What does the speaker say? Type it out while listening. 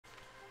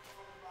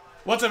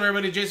What's up,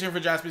 everybody? Jason here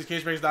for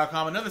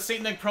JaspysCaseBreaks.com. Another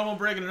St. Nick promo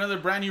break and another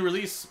brand new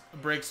release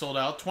break sold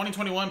out.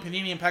 2021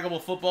 Panini Impeccable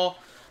Football.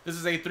 This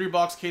is a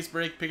 3-box case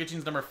break.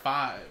 Pikachu's number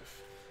 5.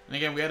 And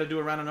again, we had to do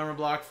a random number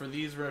block for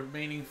these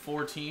remaining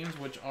 4 teams,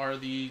 which are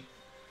the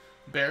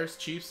Bears,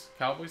 Chiefs,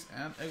 Cowboys,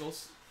 and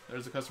Eagles.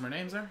 There's the customer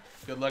names there.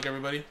 Good luck,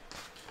 everybody.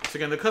 So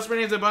again, the customer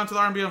names that buy into the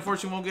R&B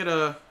unfortunately won't get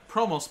a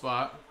promo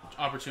spot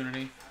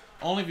opportunity.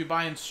 Only if you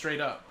buy in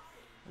straight up,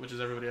 which is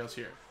everybody else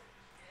here.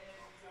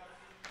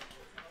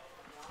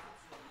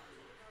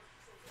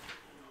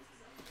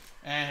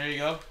 And here you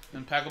go,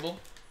 Impeccable.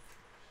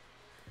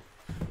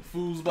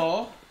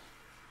 Foosball.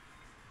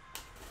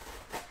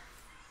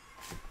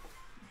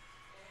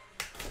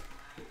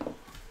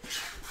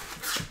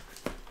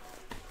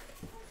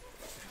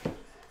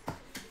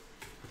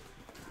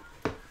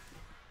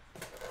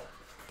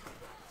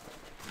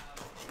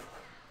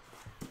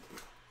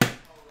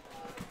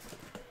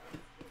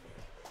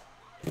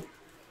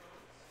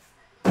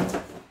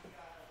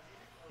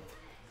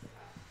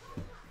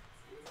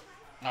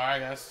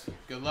 Alright guys,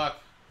 good luck.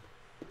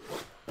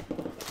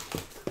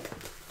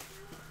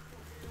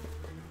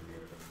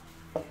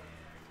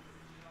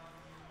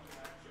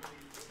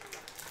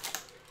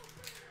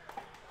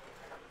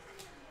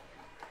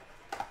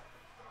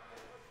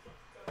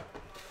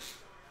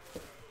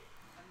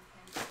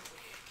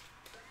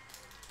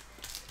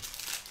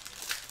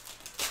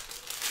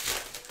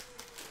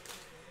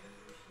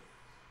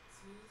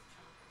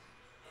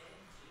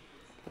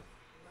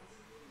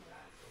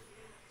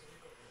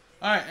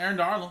 All right, Aaron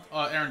Donald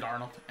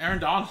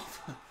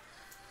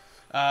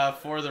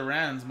for the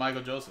Rams,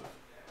 Michael Joseph.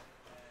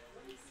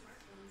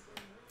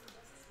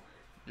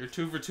 You're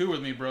 2 for 2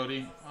 with me,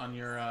 Brody, on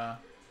your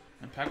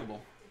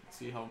Impeccable. Let's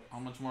see how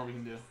much more we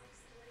can do.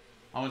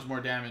 How much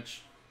more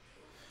damage.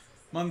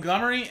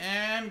 Montgomery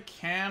and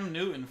Cam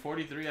Newton,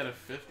 43 out of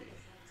 50.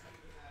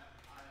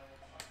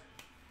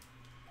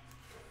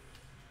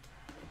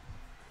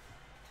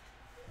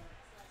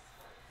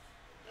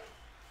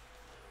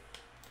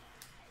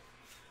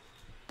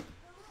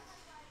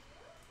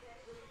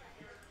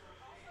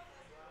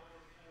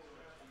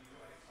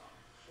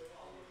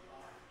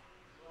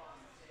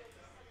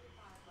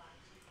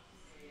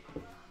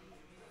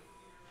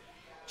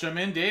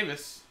 Jamin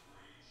Davis,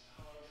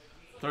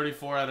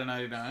 34 out of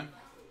 99.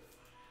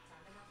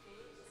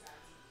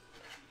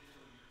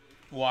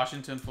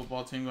 Washington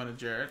football team going to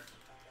Jarrett.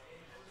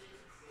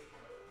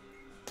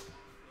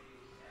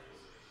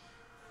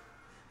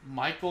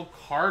 Michael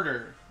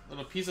Carter,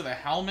 little piece of the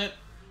helmet,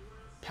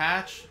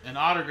 patch, and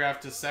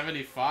autograph to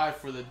 75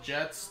 for the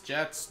Jets.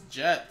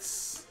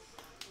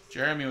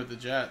 Jeremy with the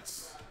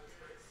Jets.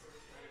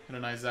 Hit a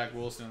nice Zach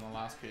Wilson in the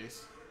last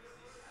case.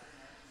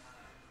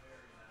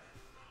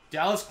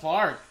 Dallas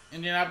Clark,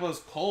 Indianapolis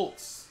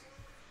Colts,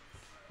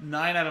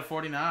 9 out of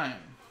 49.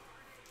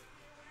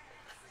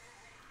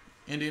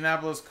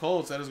 Indianapolis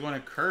Colts, that is going to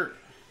Kurt.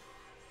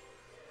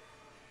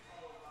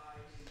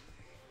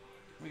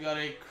 We got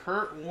a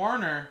Kurt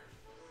Warner.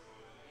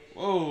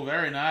 Whoa,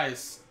 very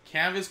nice.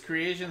 Canvas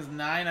Creations,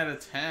 9 out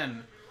of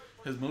 10.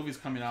 His movie's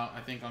coming out,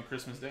 I think, on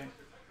Christmas Day.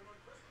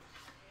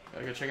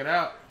 Gotta go check it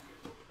out.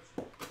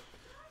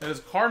 That is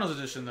Cardinals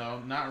edition, though,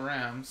 not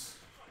Rams.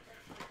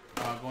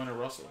 Going to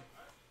Russell.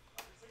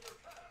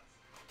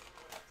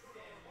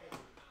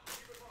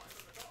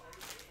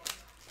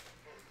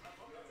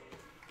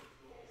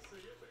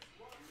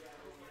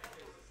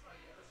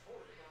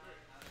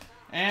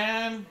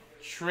 And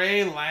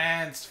Trey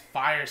Lance,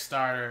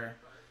 Firestarter.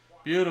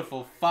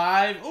 Beautiful.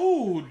 5.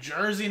 Ooh,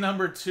 jersey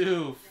number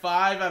 2.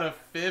 5 out of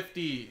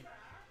 50.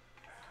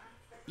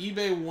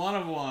 eBay 1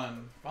 of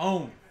 1.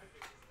 Boom.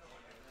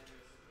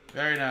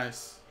 Very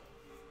nice.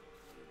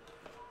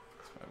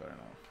 I better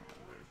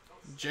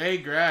know.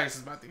 Jay Grags is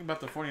thinking about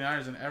the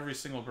 49ers in every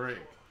single break.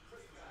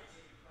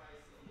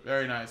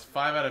 Very nice.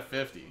 5 out of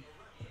 50.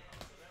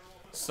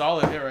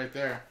 Solid hit right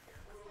there.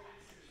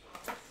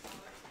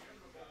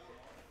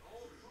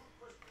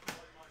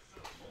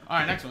 All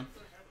right, next one.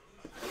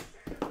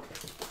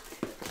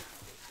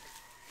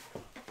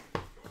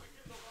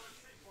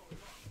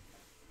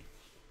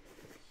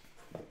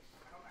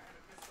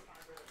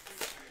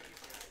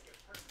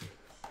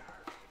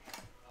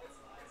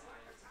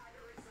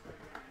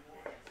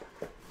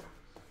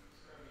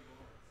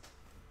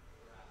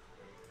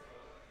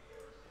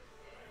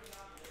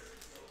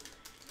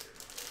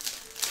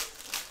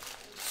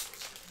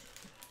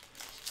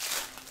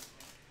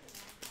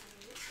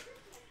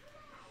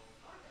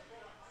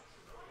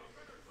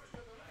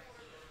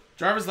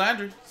 Jarvis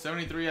Landry,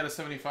 73 out of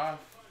 75.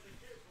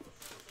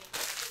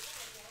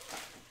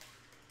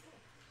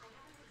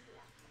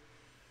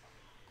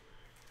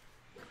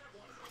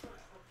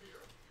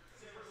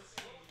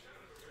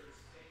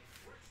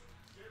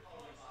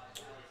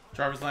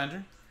 Jarvis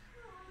Landry.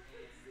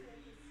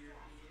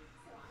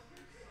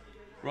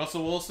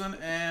 Russell Wilson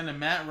and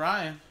Matt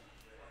Ryan,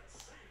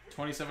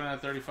 27 out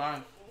of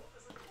 35.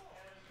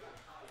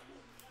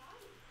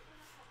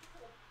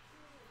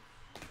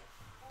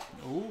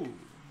 Ooh.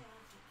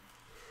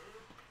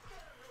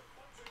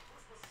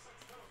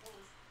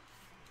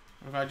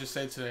 What if I just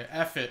say today,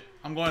 F it,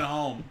 I'm going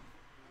home.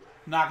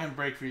 I'm not going to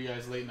break for you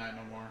guys late night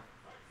no more.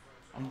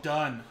 I'm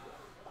done.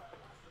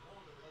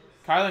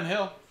 Kylan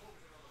Hill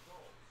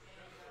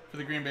for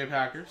the Green Bay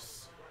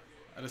Packers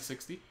at a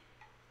 60.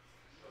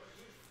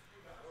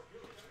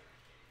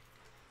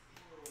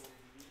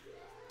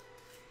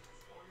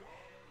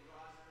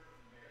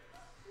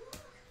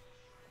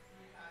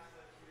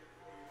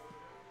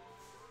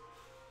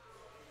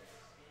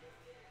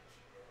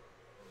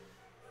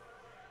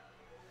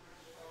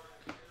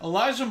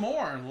 Elijah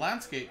Moore,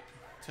 landscape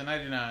to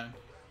 99.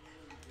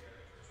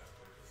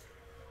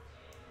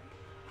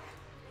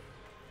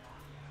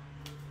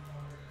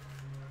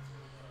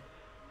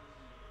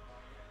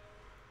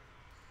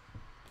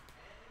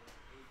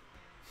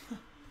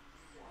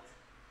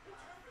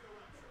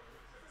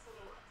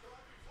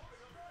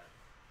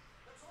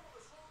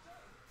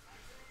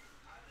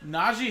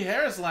 Najee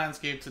Harris,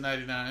 landscape to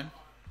 99.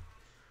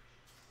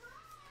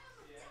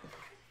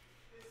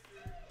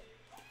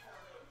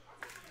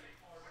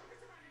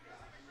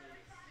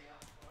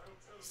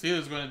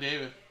 Steelers going to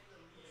David.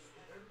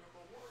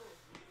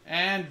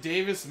 And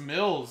Davis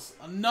Mills,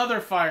 another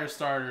fire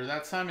starter.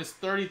 That time is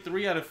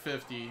 33 out of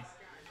 50.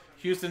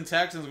 Houston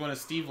Texans going to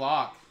Steve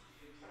Locke.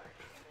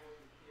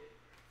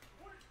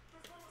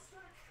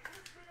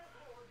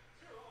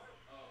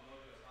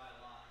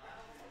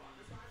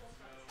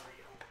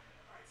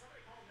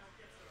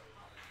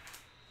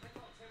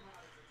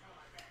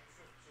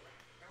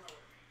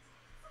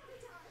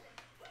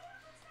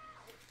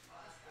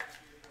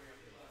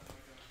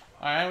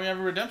 All right, we have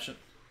a redemption.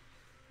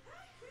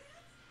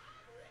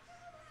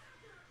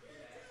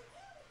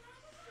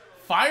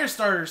 Fire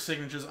starter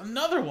signatures,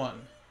 another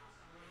one.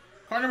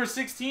 Card number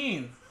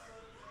 16.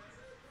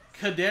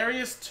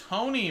 Kadarius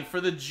Toney for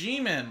the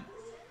G-Men.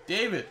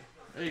 David,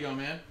 there you go,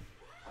 man.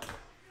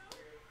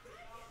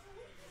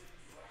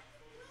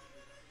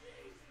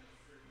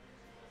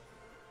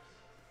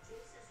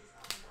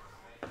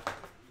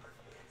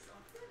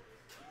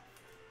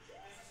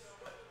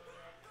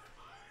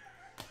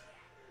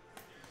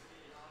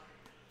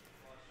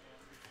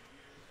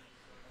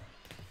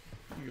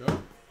 There you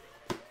go.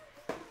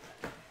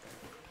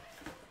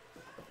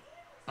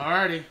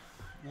 Alrighty,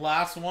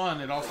 last one.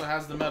 It also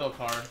has the metal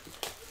card.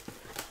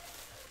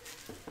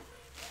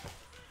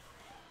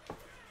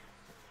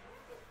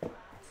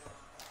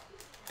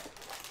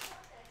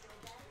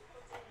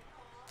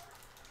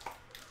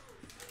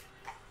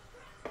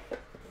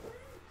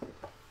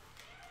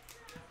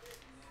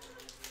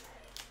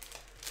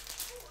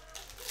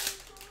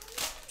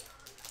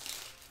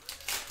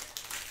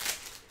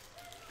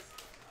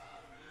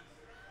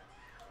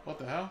 What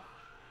the hell?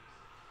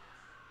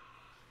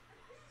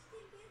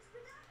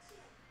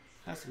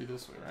 Has to be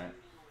this way, right?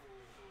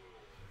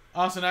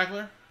 Austin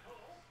Eckler.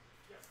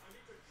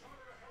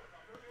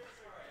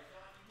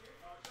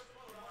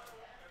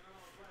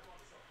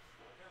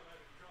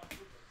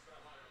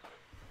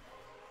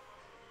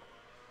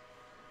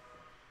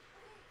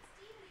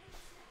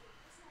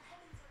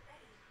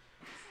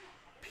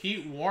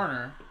 Pete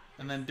Warner,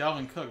 and then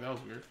Delvin Cook. That was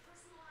weird.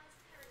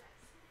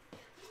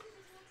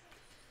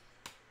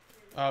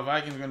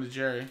 Vikings going to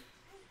Jerry.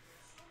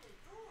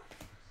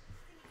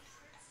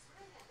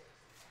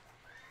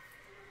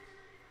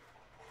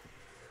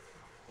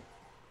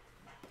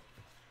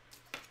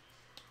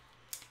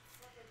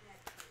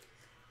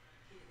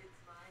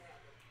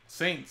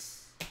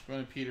 Saints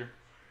going to Peter.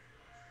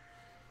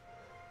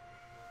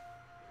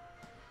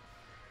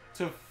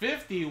 To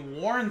 50,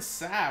 Warren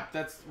Sapp.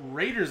 That's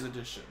Raiders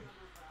edition.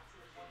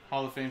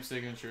 Hall of Fame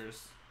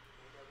signatures.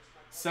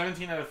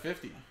 17 out of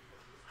 50.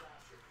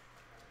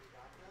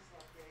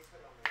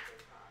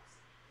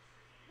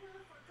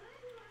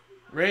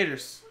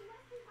 Raiders.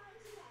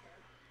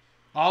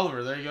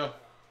 Oliver, there you go.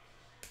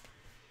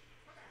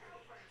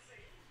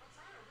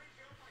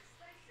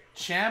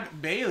 Champ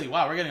Bailey.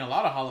 Wow, we're getting a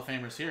lot of Hall of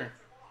Famers here.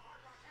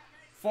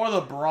 For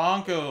the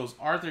Broncos,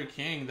 Arthur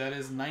King. That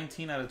is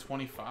 19 out of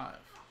 25.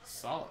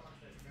 Solid.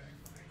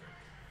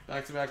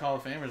 Back-to-back Hall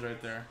of Famers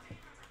right there.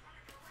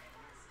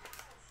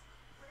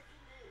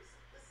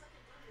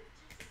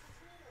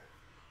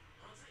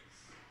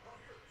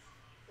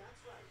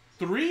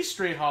 Three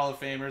straight Hall of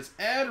Famers.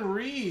 Ed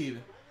Reed.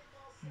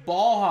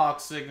 Ballhawk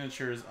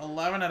signatures.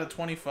 11 out of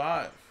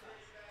 25.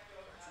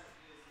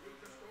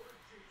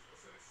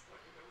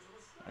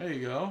 There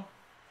you go.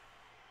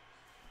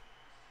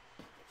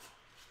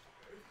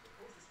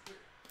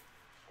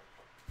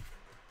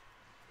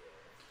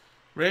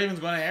 Ravens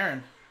going to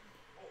Aaron.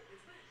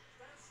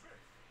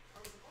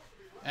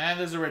 And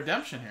there's a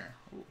redemption here.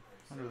 Ooh,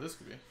 I wonder what this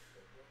could be.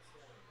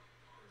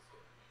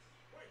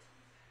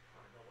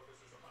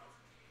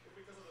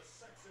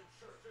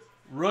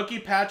 Rookie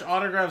patch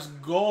autographs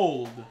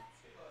gold.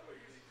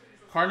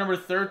 Card number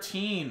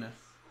 13.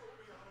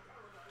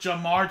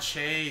 Jamar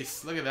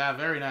Chase. Look at that.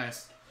 Very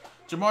nice.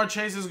 Jamar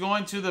Chase is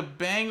going to the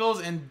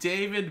Bengals and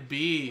David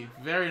B.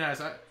 Very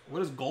nice.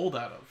 What is gold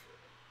out of?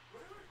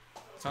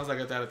 Sounds like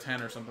it's out of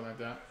 10 or something like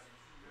that.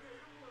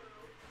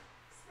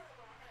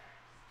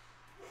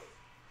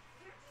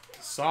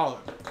 Solid.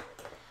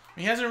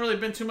 He hasn't really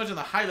been too much in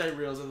the highlight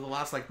reels in the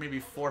last, like, maybe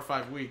 4 or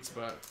 5 weeks,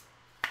 but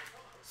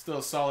still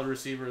a solid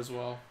receiver as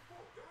well.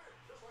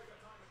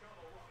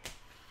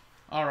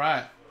 All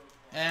right.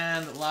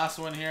 And last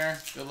one here.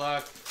 Good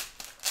luck.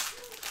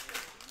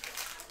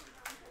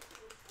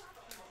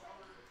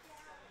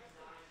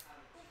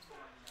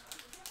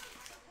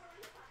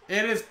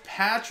 It is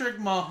Patrick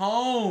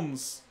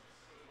Mahomes.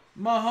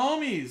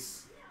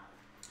 Mahomes.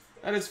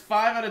 That is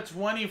 5 out of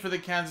 20 for the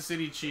Kansas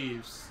City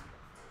Chiefs.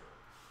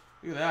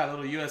 Look at that,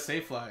 little USA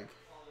flag.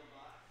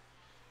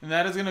 And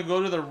that is going to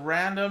go to the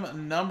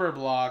random number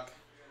block.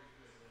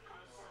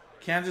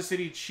 Kansas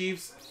City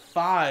Chiefs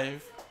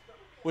 5,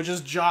 which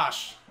is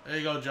Josh. There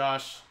you go,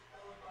 Josh.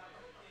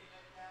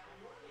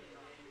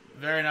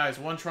 Very nice.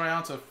 1 troy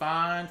ounce of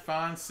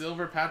fine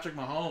silver Patrick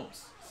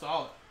Mahomes.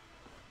 Solid.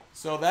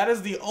 So that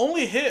is the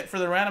only hit for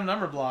the random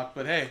number block,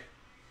 but hey,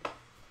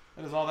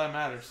 that is all that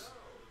matters.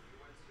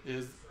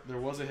 Is there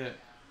was a hit.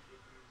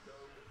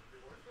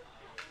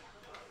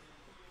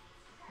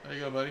 There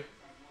you go, buddy.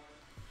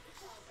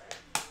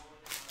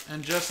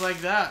 And just like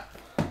that,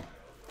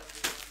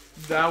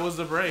 that was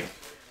the break.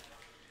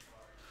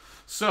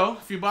 So,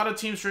 if you bought a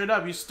team straight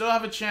up, you still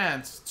have a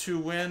chance to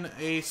win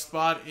a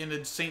spot in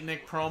the St.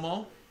 Nick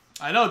promo.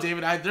 I know,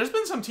 David, there's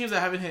been some teams that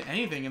haven't hit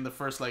anything in the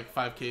first, like,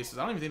 5 cases.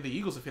 I don't even think the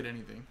Eagles have hit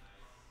anything.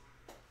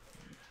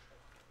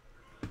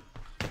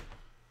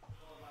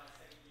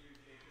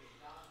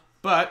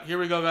 But, here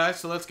we go, guys.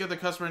 So, let's get the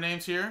customer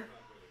names here.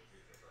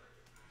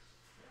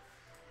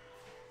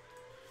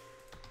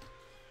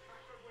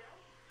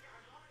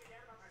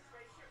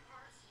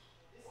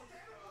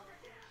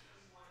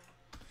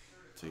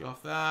 Take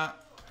off that.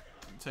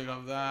 Take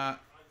off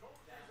that.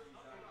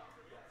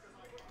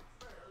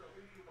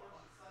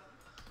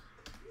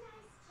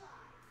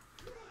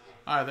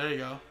 Alright, there you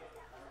go.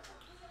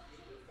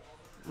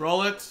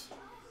 Roll it.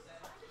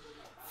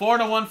 4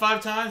 and a 1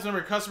 5 times.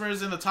 Remember,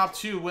 customers in the top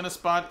 2 win a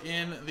spot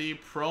in the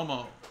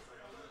promo.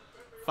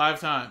 5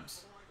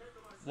 times.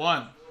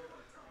 1,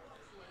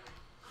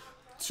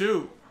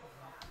 2,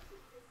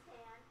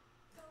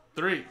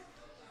 3,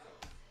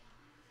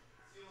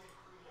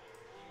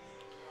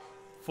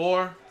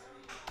 4,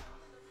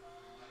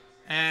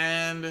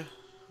 and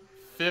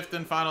 5th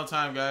and final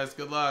time, guys.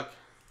 Good luck.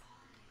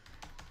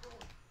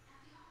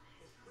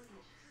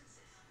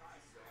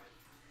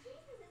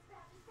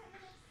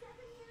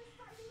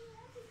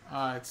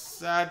 Alright,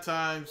 sad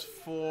times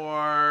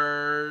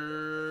for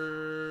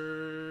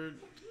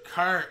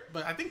Kurt.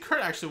 But I think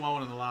Kurt actually won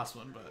one in the last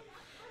one, but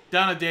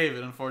down to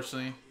David,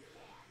 unfortunately.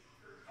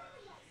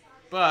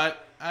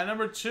 But at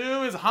number 2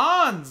 is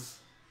Hans.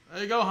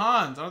 There you go,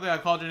 Hans. I don't think I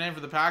called your name for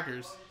the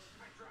Packers.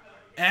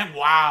 And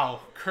wow,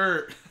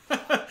 Kurt.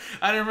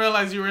 I didn't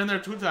realize you were in there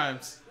 2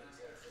 times.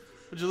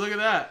 Would you look at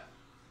that?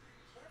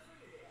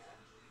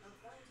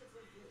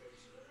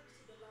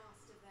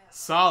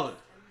 Solid.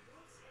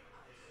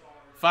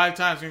 5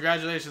 times.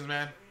 Congratulations,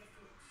 man.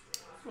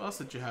 Who else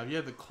did you have? You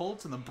had the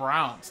Colts and the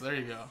Browns. There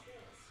you go.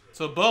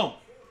 So, boom.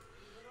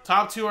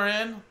 Top 2 are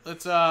in.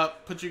 Let's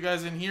put you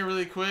guys in here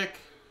really quick.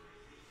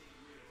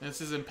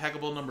 This is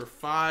Impeccable number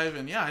 5.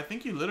 And yeah, I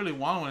think you literally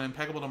won one in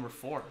Impeccable number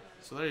 4.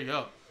 So there you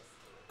go.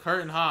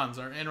 Kurt and Hans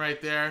are in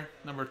right there.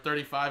 Number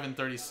 35 and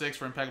 36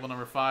 for Impeccable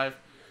number 5.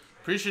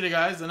 Appreciate it,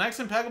 guys. The next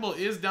Impeccable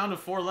is down to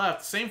 4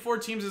 left. Same 4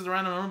 teams as the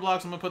random number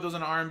blocks. I'm going to put those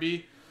in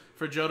R&B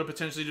for Joe to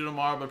potentially do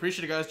tomorrow. But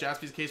appreciate it, guys.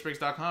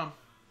 JaspysCaseBreaks.com.